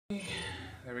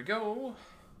There we go.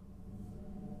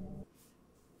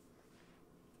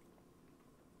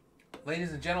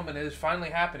 Ladies and gentlemen, it is finally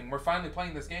happening. We're finally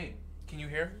playing this game. Can you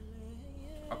hear?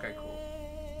 Okay, cool.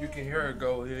 You can hear her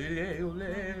go. Cool.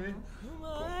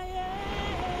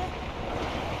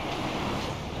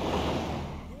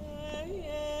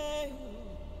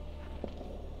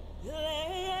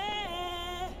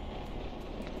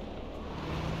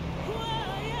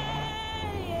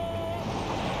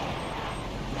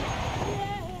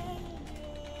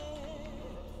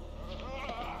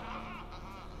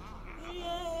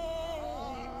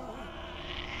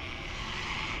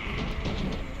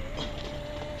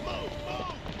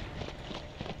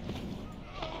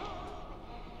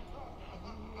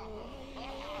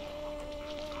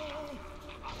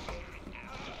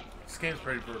 This game's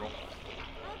pretty brutal.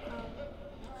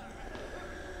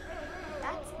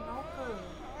 That's no good.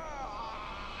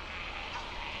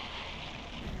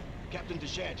 Captain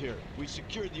Deshant here. We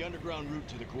secured the underground route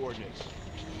to the coordinates.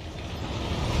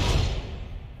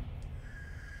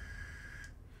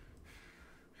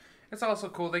 It's also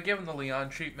cool. They give him the Leon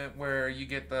treatment where you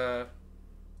get the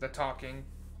talking.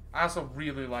 I also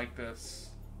really like this.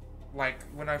 Like,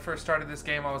 when I first started this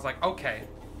game, I was like, okay,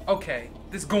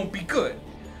 this gonna be good.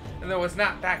 And it was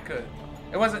not that good.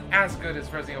 It wasn't as good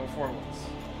as Resident Evil 4 was.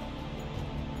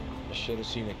 I should have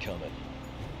seen it coming.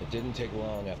 It didn't take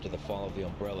long after the fall of the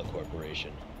Umbrella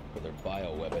Corporation for their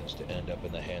bioweapons to end up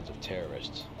in the hands of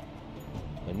terrorists.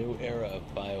 A new era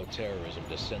of bioterrorism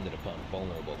descended upon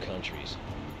vulnerable countries,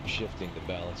 shifting the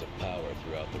balance of power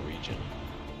throughout the region.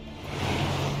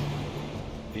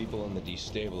 People in the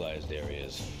destabilized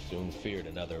areas soon feared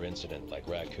another incident like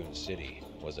Raccoon City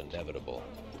was inevitable.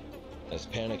 As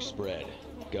panic spread,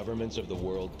 governments of the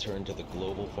world turned to the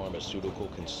Global Pharmaceutical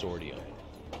Consortium,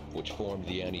 which formed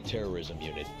the anti-terrorism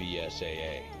unit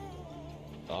BSAA.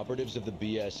 Operatives of the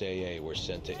BSAA were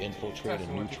sent to infiltrate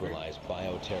and neutralize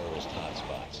bioterrorist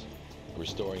hotspots,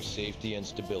 restoring safety and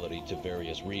stability to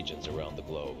various regions around the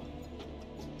globe.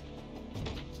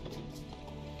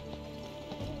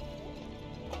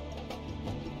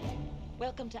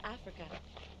 Welcome to Africa.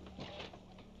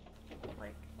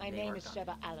 My name is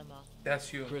Sheba Alama.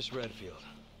 That's you. Chris Redfield.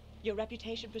 Your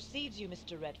reputation precedes you,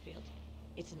 Mr. Redfield.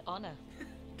 It's an honor.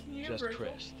 Can you Just break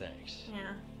Chris, thanks.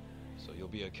 Yeah. So you'll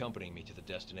be accompanying me to the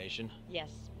destination? Yes.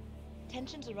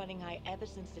 Tensions are running high ever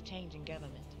since the change in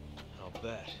government. I'll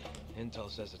bet. Intel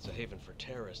says it's a haven for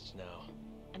terrorists now.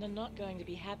 And I'm not going to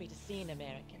be happy to see an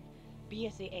American,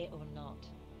 BSAA or not.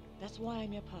 That's why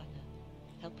I'm your partner.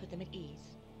 Help put them at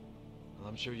ease. Well,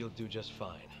 I'm sure you'll do just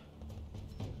fine.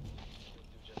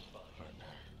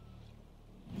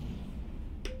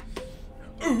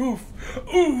 Oof!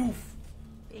 Oof!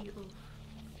 Big oof.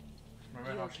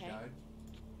 Remember You how okay? she died?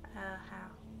 How?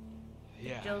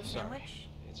 Yeah, Joe's sorry. sandwich?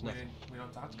 It's We nothing.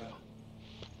 don't talk about it.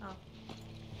 Oh.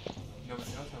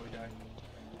 Nobody knows how we died.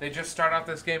 They just start off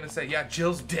this game and say, yeah,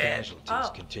 Jill's dead. Casualties Oh.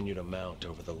 continue to mount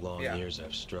over the long years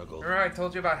I've struggled. Remember I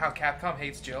told you about how Capcom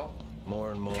hates Jill?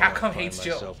 More and more, Capcom I find hates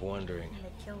Jill. myself wondering And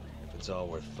they killed her. if it's all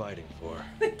worth fighting for.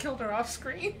 They killed her off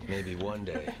screen. Maybe one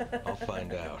day I'll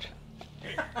find out.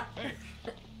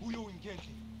 Huyo ingenti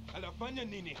anafanya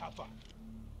nini hapa?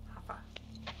 Hapa.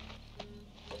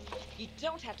 You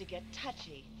don't have to get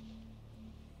touchy.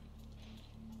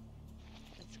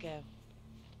 Let's go.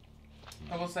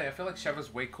 I will say, I feel like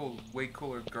Sheva's way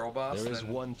cooler girl boss. There is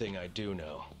than, one thing I do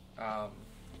know.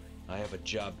 I have a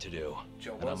job to do,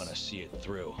 Jill and I'm was. gonna see it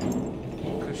through.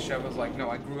 Because Sheva's like, no,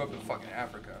 I grew up in fucking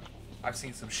Africa. I've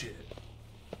seen some shit.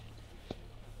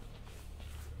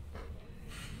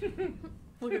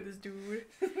 Look at this dude.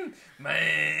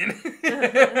 Man.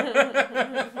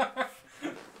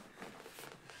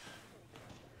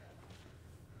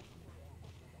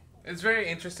 It's very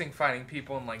interesting finding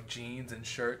people in like jeans and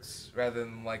shirts rather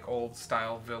than like old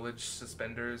style village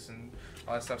suspenders and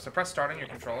all that stuff. So press start on your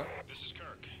controller. This is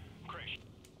Kirk. Crash.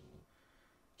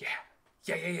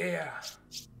 Yeah.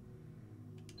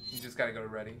 You just gotta go to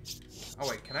ready. Oh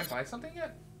wait, can I buy something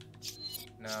yet?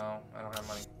 No, I don't have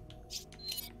money.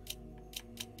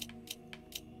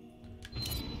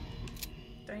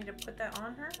 Do I need to put that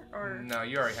on her? Or No,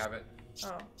 you already have it.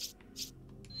 oh.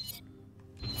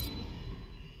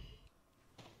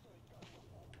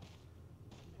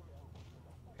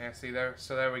 Yeah, see there.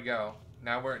 So there we go.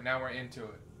 Now we're into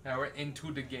it. Now we're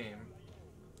into the game.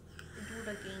 Do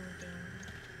the game.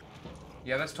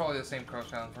 Yeah, that's totally the same Crow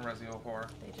Challenge from Resident Evil 4.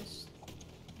 They just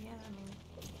yeah,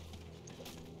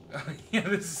 I mean Yeah,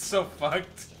 this is so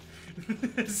fucked.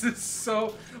 This is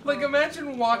so like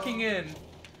imagine walking in.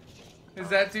 Is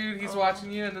that dude? He's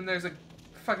watching you, and then there's a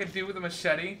fucking dude with a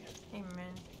machete. hey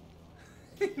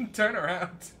man. Turn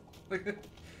around. Like,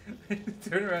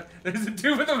 turn around. There's a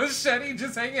dude with a machete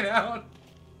just hanging out.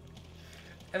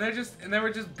 And they were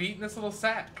just beating this little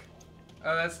sack.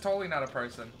 Oh, that's totally not a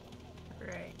person.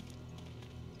 Right.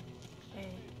 Hey.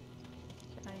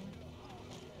 Can I...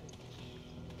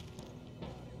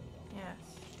 Yes.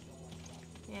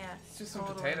 Yes. It's just some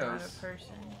totally potatoes. Not a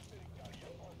person.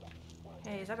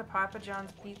 Hey, is that a Papa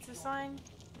John's pizza sign?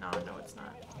 No, no, it's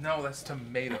not. No, that's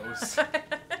tomatoes.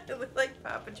 It looks like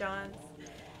Papa John's.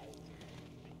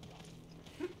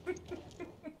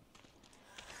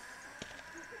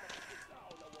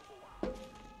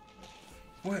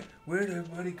 What? Where'd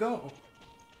everybody go?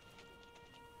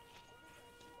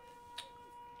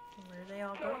 Where do they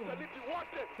all go?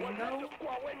 Bingo?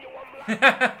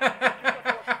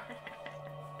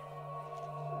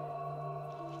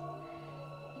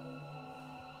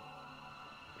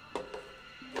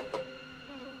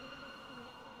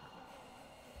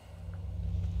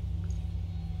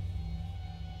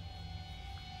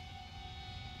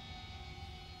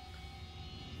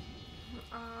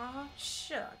 Aw,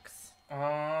 shucks.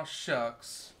 Aw,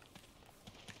 shucks.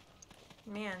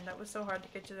 Man, that was so hard to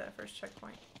get to that first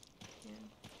checkpoint. Yeah.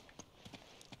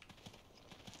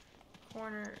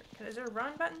 Corner. Is there a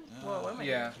run button? Whoa, what am I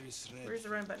Yeah. doing? Where's the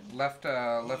run button? Left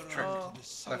trick. Oh.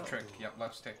 Left trick. Yep,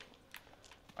 left stick.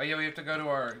 Oh yeah, we have to go to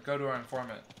our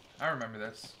informant. I remember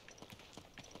this.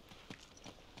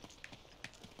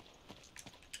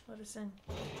 Let us in.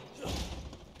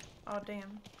 Oh,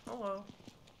 damn. Hello.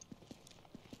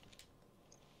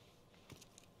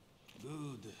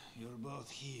 Good, you're both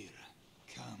here.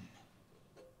 Come.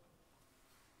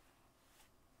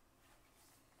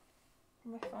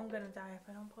 My phone's gonna die if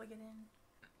I don't plug it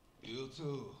in. You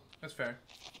too. That's fair.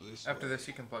 This After way. this,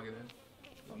 you can plug it in.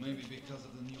 But maybe because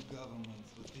of the new government,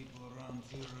 the people around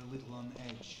here are a little on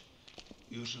edge.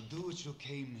 You should do what you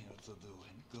came here to do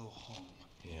and go home.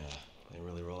 Yeah, they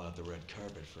really roll out the red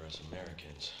carpet for us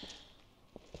Americans.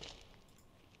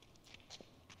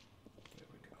 There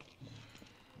we go.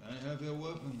 I have your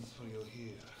weapons for you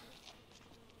here.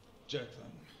 Check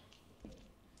them.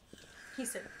 He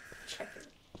said, check it.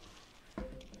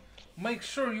 Make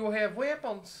sure you have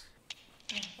weapons.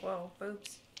 Whoa,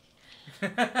 boobs.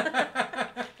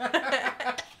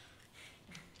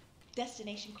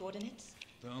 Destination coordinates?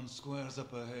 Town square's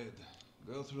up ahead.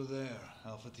 Go through there.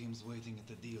 Alpha team's waiting at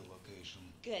the deal location.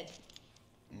 Good.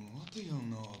 What do you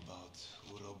know about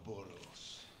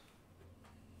Ouroboros?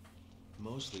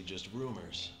 Mostly just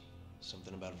rumors.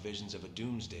 Something about visions of a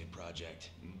doomsday project.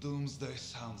 Doomsday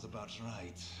sounds about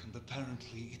right, and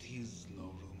apparently it is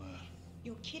no rumor.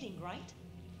 You're kidding, right?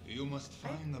 You must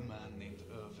find a man named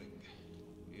Irving.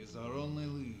 He is our only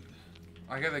lead.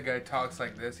 I get the guy talks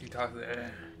like this. He talks.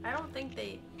 I don't think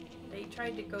they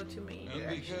tried to go too many And be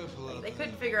directions. careful Like, out they there.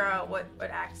 couldn't figure out what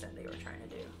accent they were trying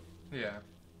to do Yeah.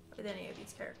 with any of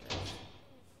these characters.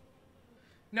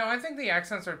 No, I think the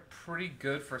accents are pretty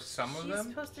good for some of She's them.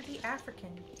 supposed to be African.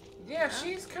 Yeah,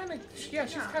 she's kind of. Yeah,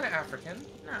 she's Yeah. kind of African.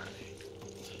 No.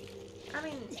 I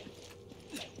mean,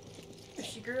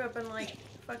 she grew up in like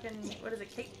fucking, what is it,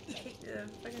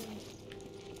 fucking,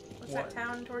 what's What? that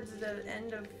town towards the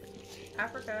end of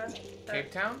Africa? That-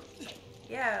 Cape Town.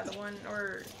 Yeah, the one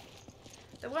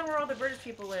where all the British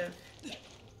people live.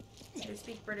 They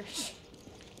speak British.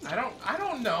 I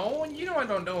don't know. You know I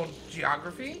don't know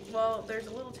geography. Well, there's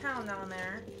a little town down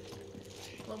there,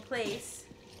 a little place,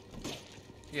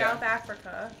 Yeah. South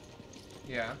Africa,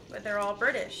 Yeah. but they're all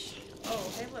British.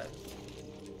 Oh, hey, look.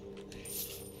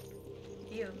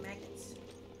 Ew, maggots.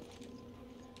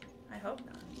 I hope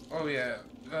not. Oh yeah.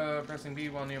 Pressing B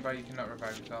while nearby, you cannot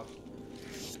revive yourself.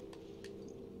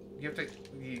 You have to.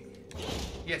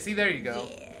 Yeah. See, there you go.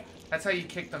 Yeah, That's how you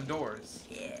kick them doors.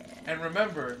 yeah. And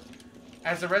remember,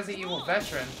 as a Resident Evil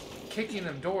veteran, kicking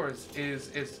them doors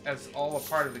is as all a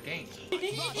part of the game.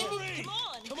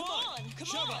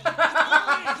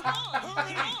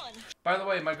 By the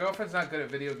way, my girlfriend's not good at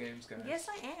video games, guys. Yes,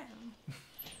 I am.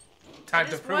 Time I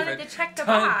to just prove wanted it. to check the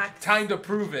time, box. time to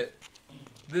prove it.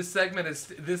 This segment is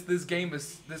this game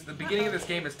is the beginning of this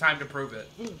game is time to prove it.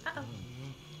 Uh-oh.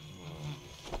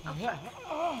 Oh, fuck.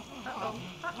 Uh-oh.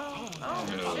 Uh-oh.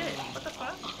 Oh, shit. What the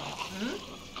fuck?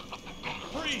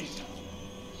 Freeze!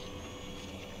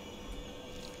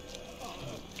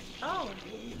 Oh.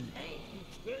 Hey.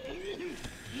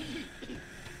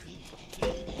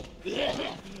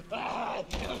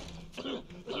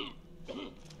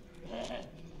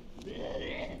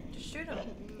 Just shoot him.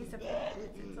 It's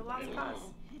a lost cause.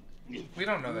 We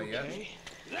don't know that yet.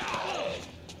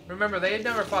 Remember, they had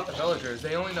never fought the villagers.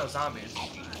 They only know zombies. So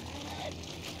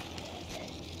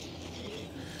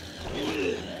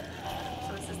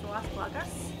is this the last block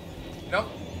us? Nope.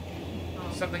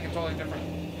 something totally different.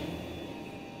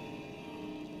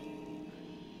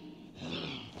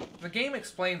 The game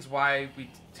explains why it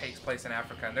takes place in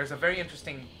Africa, and there's a very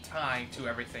interesting tie to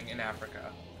everything in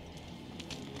Africa.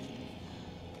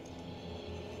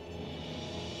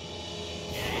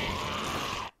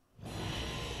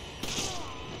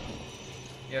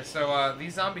 Yeah, so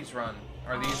these zombies run,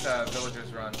 or these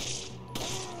villagers run.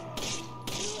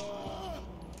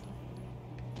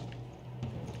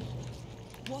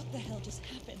 What the hell just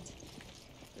happened?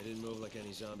 They didn't move like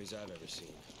any zombies I've ever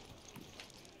seen.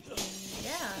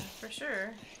 Yeah, for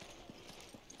sure.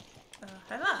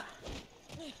 Hello.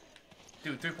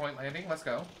 Dude, 3-point landing, let's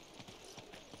go.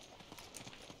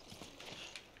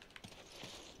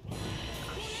 Oh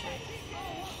shit.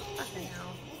 Fucking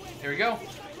hell. Here we go.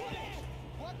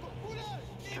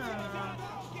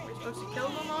 We're supposed to kill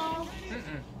them all?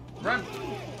 Mm-mm. Run.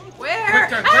 Where? Quick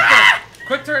turn, quick turn.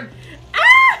 Quick turn.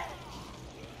 Ah!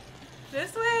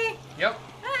 This way? Yep.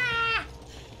 Ah!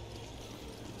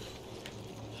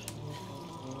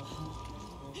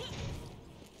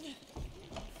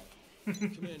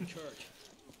 Come in, Kirk.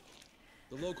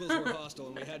 The locals were hostile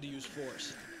and we had to use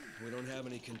force. We don't have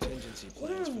any contingency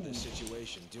plans for this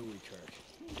situation, do we, Kirk?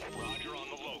 Roger on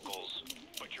the locals,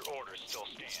 but your orders still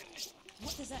stand.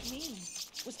 What does that mean?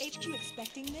 Was HQ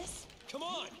expecting this? Come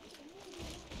on!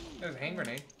 There's a hand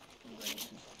grenade.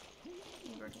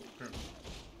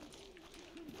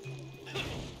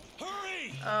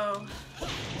 Hurry! Oh.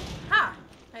 Ha!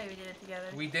 Hey, we did it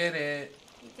together. We did it.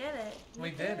 We did it. We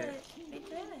did it. We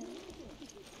did it.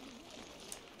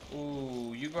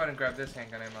 Ooh, you go ahead and grab this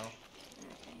handgun ammo.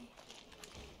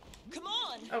 Come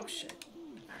on! Oh shit.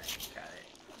 Alright, got it.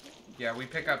 Yeah, we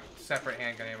pick up separate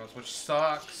handgun ammos, which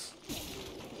sucks.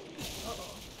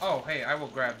 Uh-oh. Oh, hey, I will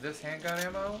grab this handgun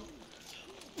ammo.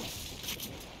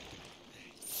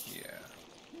 Yeah.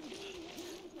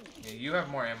 Yeah, you have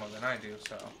more ammo than I do,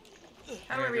 so. How do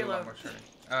I'm I gonna do a lot reload? more shooting.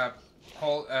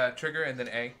 Hold trigger and then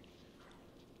A.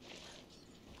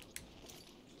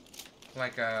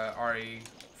 Like RE5.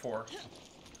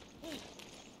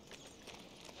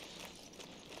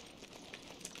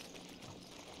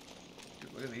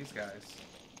 Dude, look at these guys.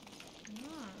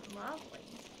 Lovely.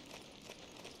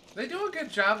 They do a good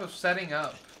job of setting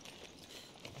up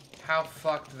how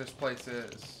fucked this place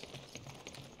is.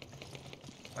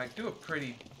 Like, do a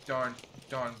pretty darn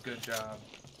good job.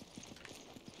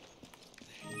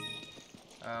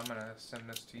 I'm gonna send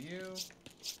this to you.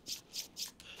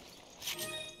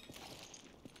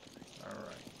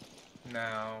 Alright.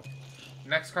 Now,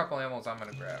 next couple ammos I'm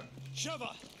gonna grab.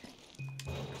 Shova!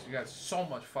 You got so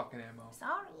much fucking ammo.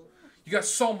 Sorry. You got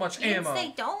so much You ammo. didn't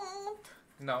say don't.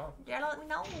 No, You gotta let me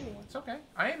know. it's okay.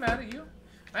 I ain't mad at you.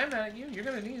 I ain't mad at you. You're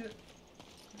gonna need it.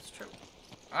 It's true.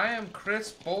 I am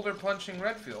Chris Boulder Punching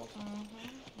Redfield.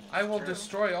 I will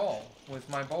destroy all with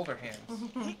my boulder hands.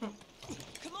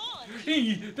 Come on!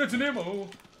 Hey, that's an ammo.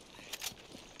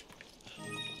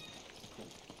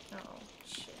 Oh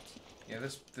shit. Yeah,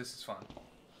 this is fun.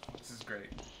 This is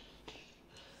great.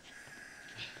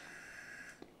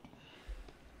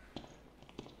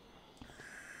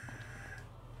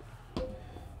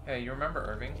 Hey, you remember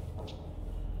Irving?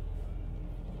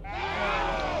 Not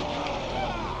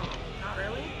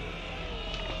really?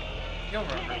 You'll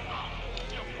remember.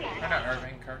 Or not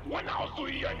Irving, Kirk.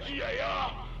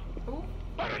 Who?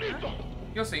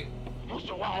 You'll see. Saying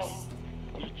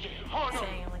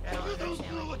like I don't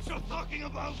understand. Like, What you're talking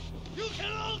about? You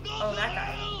can all go. oh, that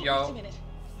guy. Wait a Yo. minute.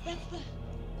 That's the...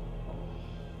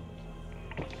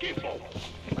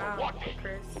 Wow,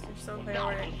 Chris, you're so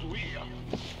chaotic.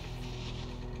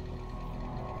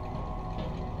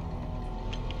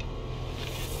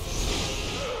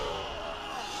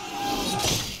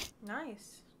 Nice.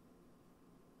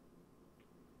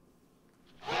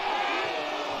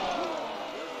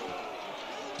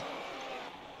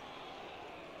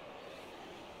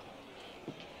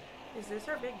 Is this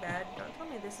our big bad? Don't tell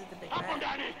me this is the big bad.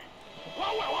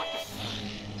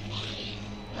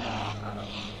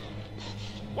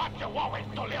 Watch your wall.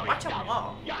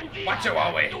 Watch it,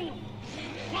 Huawei.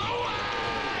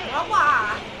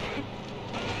 Wawa.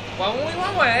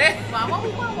 Huawei.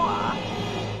 Wawa.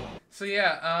 So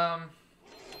yeah,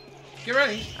 get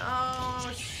ready.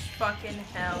 Oh, fucking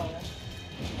hell.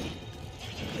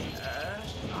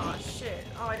 Oh shit.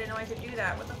 Oh, I didn't know I could do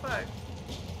that. What the fuck?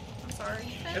 I'm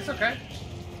sorry. It's okay.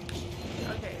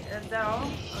 Okay, is that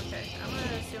all? Okay, I'm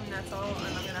gonna assume that's all,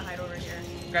 and I'm gonna hide over here.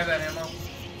 Grab that ammo.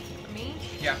 Me?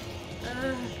 Yeah.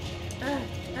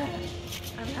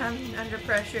 I'm under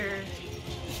pressure.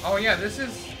 Oh yeah, this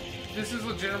is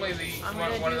legitimately I'm one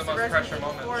gonna of do the most pressure Resident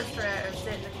Evil moments. 4 strat of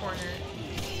sit in the corner.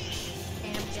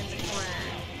 Camp in the corner.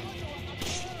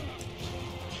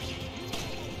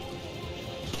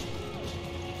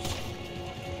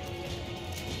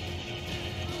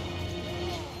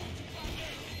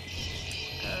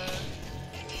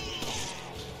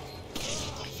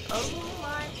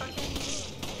 my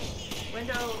fucking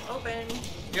window open.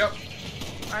 Yep.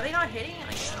 Are they not hitting?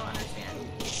 Like, I don't understand.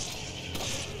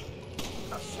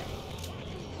 Oh shit.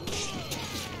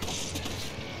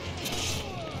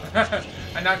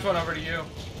 I knocked one over to you.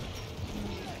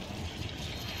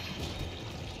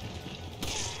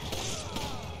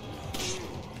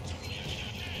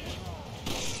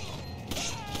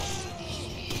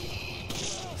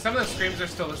 Some of the screams are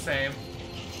still the same.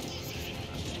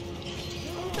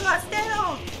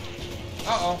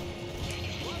 Uh-oh.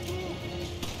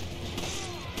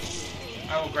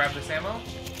 I will grab this ammo.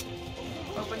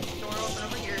 Open door, open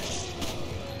over here.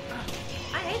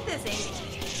 I hate this, Amy.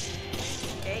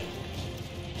 Okay.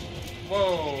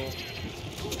 Whoa.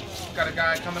 Got a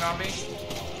guy coming on me.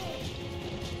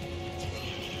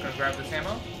 Gonna grab this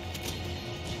ammo.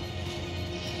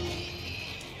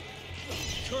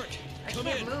 Kurt, I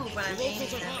can't move when I'm aiming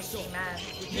and I'm getting mad.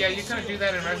 Yeah, you couldn't do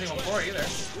that in Resident Evil 4 either.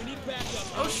 We need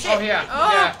backup. Oh shit! Oh yeah,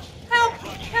 Oh, yeah. Help!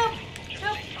 Help!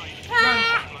 Help!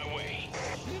 Ah!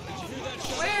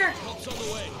 Where? Help's on the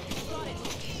way.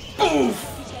 Oof!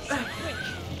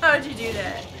 How'd you do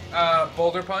that?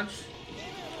 Boulder punch.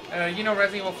 You know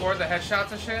Resident Evil 4, the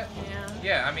headshots and shit? Yeah.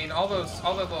 Yeah, I mean all those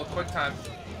little quick time.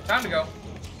 Time to go.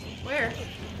 Where?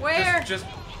 Where? Just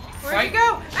Where'd fight. you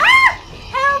go? Ah!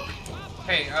 Help!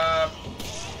 Hey, how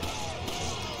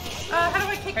do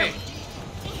I kick hey. him?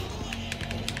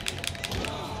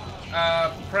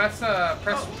 Press,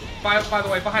 by the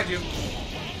way, behind you.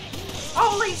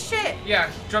 Holy shit! Yeah,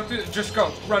 jump through, just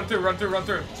go. Run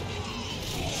through.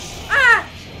 Ah!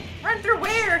 Run through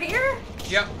where? Here?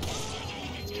 Yep.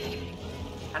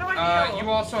 How do I heal? You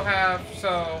also have,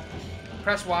 so,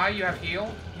 press Y, you have heal.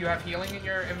 You have healing in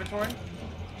your inventory.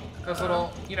 Those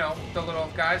little, you know, the little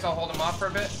guys, I'll hold them off for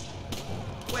a bit.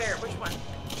 Where? Which one?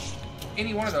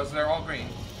 Any one of those, they're all green.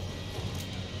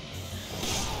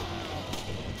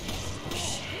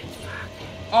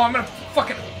 Oh, I'm gonna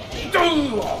fucking...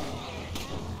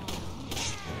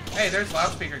 Hey, there's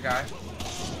loudspeaker guy.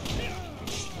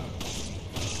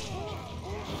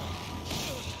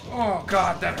 Oh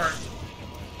god, that hurt.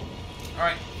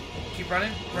 Alright, keep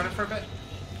running for a bit.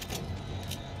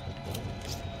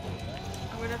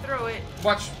 I'm gonna throw it.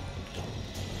 Watch.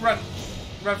 Run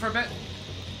for a bit.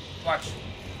 Watch.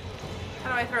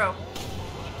 How do I throw?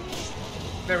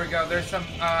 There we go, there's some,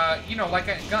 you know, like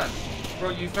a gun. Bro,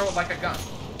 you throw it like a gun.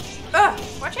 Ugh!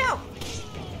 Watch out!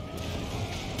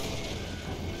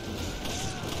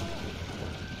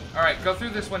 Alright, go through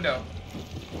this window.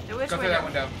 Which Go through that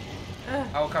window. Ugh.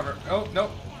 I will cover. Oh,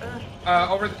 nope.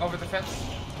 Over the fence.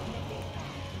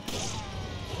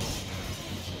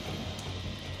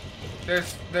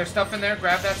 There's stuff in there.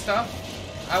 Grab that stuff.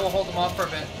 I will hold them off for a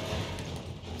bit.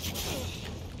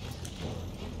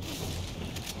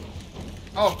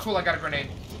 Oh, cool! I got a grenade.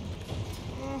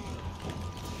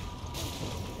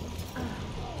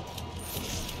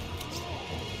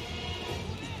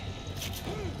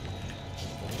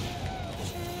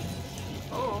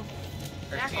 Oh.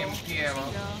 There's Jackal. TMP ammo.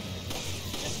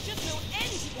 There's just no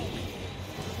end to them.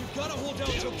 We've got to hold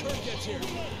out until Kurt gets here.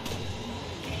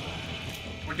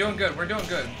 We're doing good. We're doing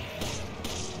good.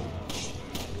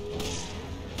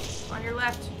 On your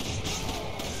left.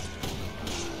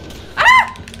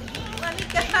 Ah! Let me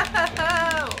go!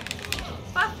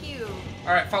 Fuck you.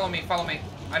 All right, follow me. Follow me.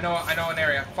 I know an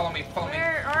area. Follow me. Follow me.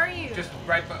 Where are you? Just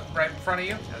right in front of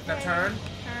you. Now Okay. turn. Turn.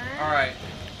 All right.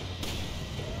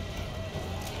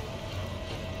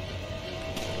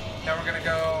 Now we're gonna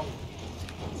go.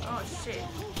 Oh shit.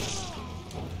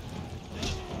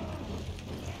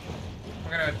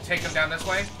 We're gonna take them down this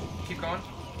way. Keep going.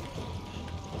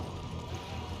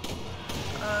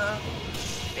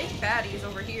 Big baddie's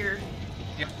over here.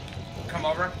 Yep. Come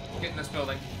over. Get in this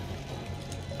building.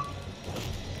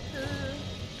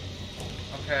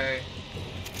 Okay.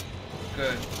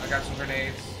 Good. I got some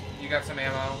grenades. You got some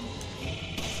ammo.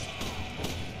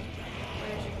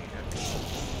 Where'd you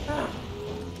go?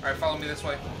 Alright, follow me this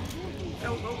way.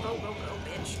 Go, go, go, go, go,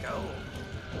 bitch, go.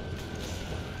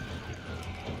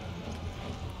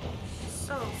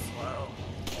 So slow.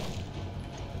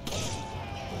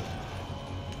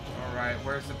 Alright,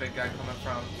 where's the big guy coming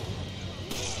from?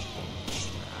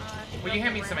 Will you Nothing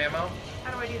hand me some random. ammo?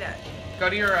 How do I do that? Go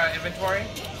to your inventory,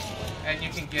 and you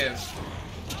can give.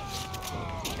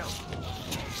 Go.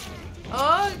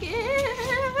 Oh,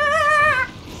 yeah!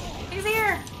 He's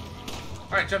here!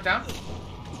 Alright, jump down.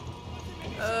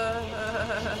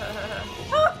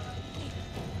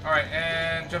 Alright,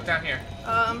 and jump down here.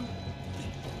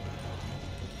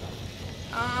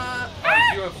 Ah!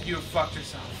 Oh, you have fucked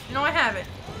yourself. No, I haven't.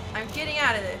 I'm getting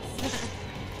out of this.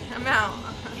 I'm out.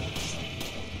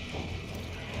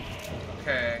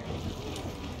 Okay.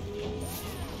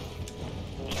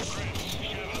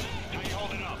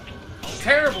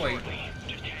 Terribly.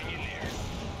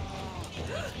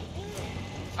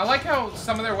 I like how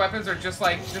some of their weapons are just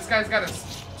like, this guy's got a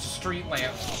street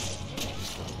lamp.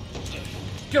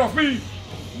 Get off me,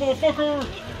 motherfucker!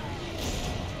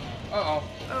 Uh-oh.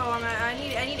 Oh, I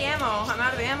need ammo. I'm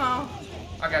out of ammo.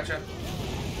 I gotcha.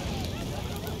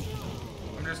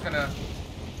 I'm just gonna...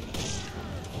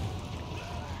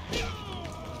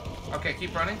 Okay,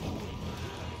 keep running.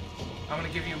 I'm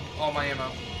gonna give you all my ammo.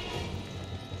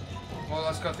 Well,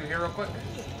 let's go through here real quick.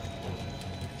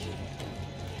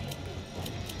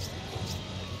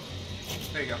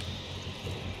 There you go.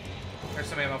 There's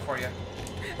some ammo for you.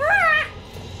 Ah!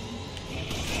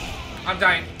 I'm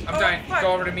dying. I'm dying. Fuck.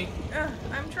 Go over to me.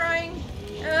 I'm trying.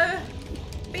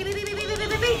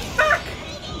 Fuck!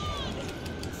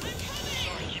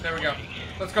 There we go.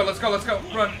 Let's go, let's go, let's go.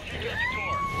 Run.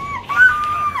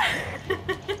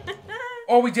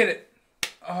 Oh, we did it.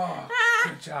 Oh,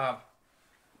 good job.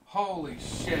 Holy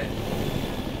shit.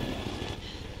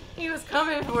 He was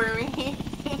coming for me.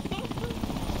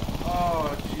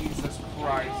 Oh, Jesus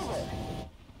Christ.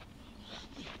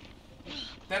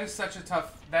 That is such a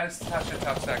tough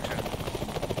section.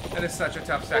 That is such a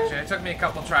tough section. It took me a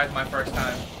couple tries my first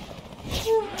time.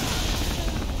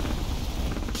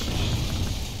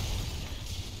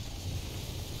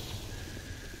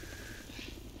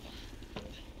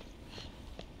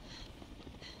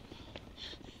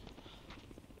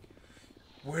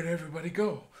 Where'd everybody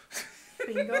go?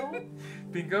 Bingo?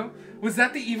 Bingo? Was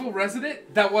that the evil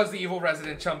resident? That was the evil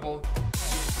resident, Chumble.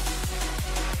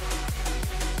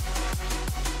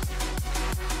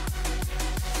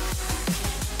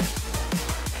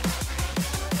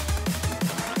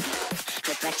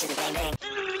 Back to the bang bang.